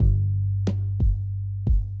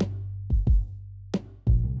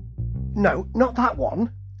No, not that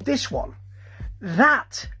one. This one.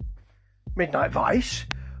 That Midnight Vice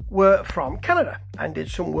were from Canada and did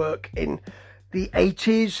some work in the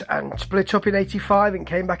 80s and split up in 85 and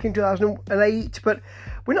came back in 2008. But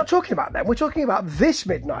we're not talking about them. We're talking about this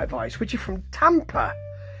Midnight Vice, which is from Tampa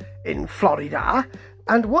in Florida.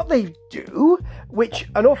 And what they do, which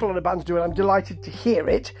an awful lot of bands do, and I'm delighted to hear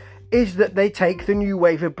it, is that they take the new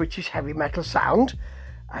wave of British heavy metal sound.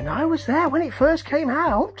 And I was there when it first came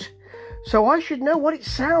out, so I should know what it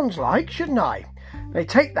sounds like, shouldn't I? They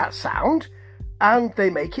take that sound and they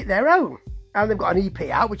make it their own. And they've got an EP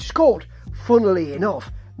out, which is called, funnily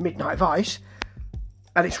enough, Midnight Vice.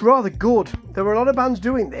 And it's rather good. There are a lot of bands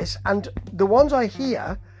doing this, and the ones I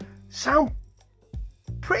hear sound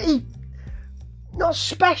pretty, not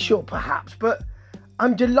special perhaps, but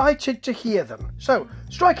I'm delighted to hear them. So,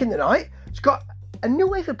 Strike in the Night, it's got a new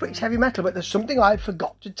wave of British heavy metal, but there's something I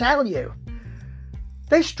forgot to tell you.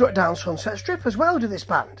 They strut down Sunset Strip as well, do this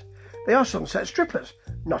band. They are Sunset Strippers.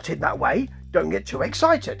 Not in that way, don't get too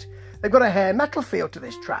excited. They've got a hair metal feel to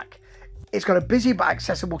this track. It's got a busy but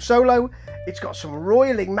accessible solo. It's got some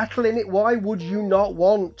roiling metal in it. Why would you not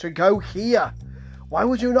want to go here? Why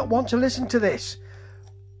would you not want to listen to this?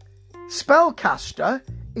 Spellcaster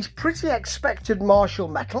is pretty expected martial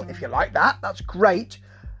metal. If you like that, that's great.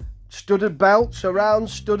 Studded belts around,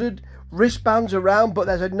 studded wristbands around, but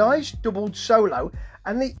there's a nice doubled solo,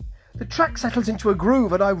 and the track settles into a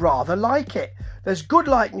groove, and I rather like it. There's good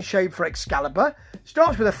light and shade for Excalibur.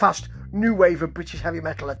 Starts with a fast new wave of British heavy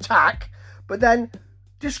metal attack, but then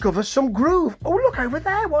discovers some groove. Oh, look over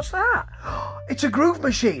there, what's that? It's a groove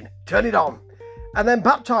machine. Turn it on. And then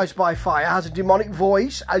Baptized by Fire has a demonic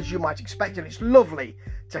voice, as you might expect, and it's lovely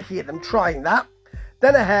to hear them trying that.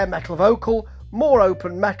 Then a hair metal vocal, more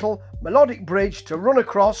open metal, melodic bridge to run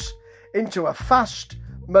across into a fast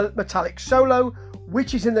metallic solo,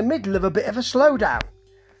 which is in the middle of a bit of a slowdown.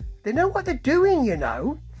 They know what they're doing, you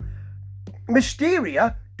know.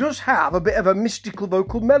 Mysteria does have a bit of a mystical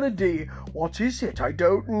vocal melody. What is it? I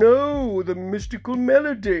don't know. The mystical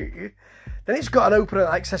melody. Then it's got an open and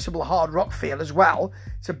accessible hard rock feel as well.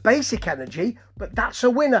 It's a basic energy, but that's a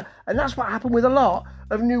winner. And that's what happened with a lot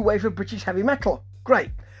of new wave of British heavy metal.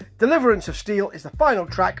 Great. Deliverance of Steel is the final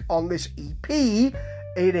track on this EP.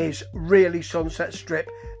 It is really Sunset Strip.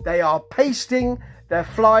 They are pasting their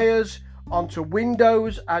flyers onto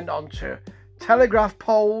windows and onto telegraph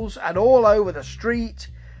poles and all over the street.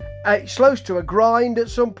 It slows to a grind at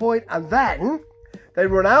some point, and then they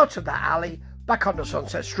run out of that alley, back onto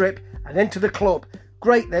Sunset Strip, and into the club.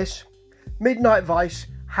 Great this. Midnight Vice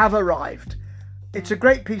have arrived. It's a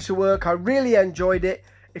great piece of work. I really enjoyed it.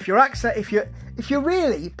 If you're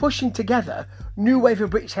really pushing together new wave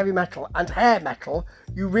of British heavy metal and hair metal,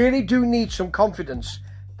 you really do need some confidence.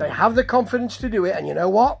 They have the confidence to do it, and you know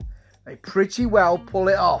what? They pretty well pull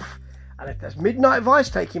it off. And if there's Midnight Vice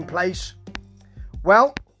taking place,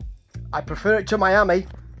 well, I prefer it to Miami.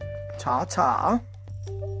 Ta-ta.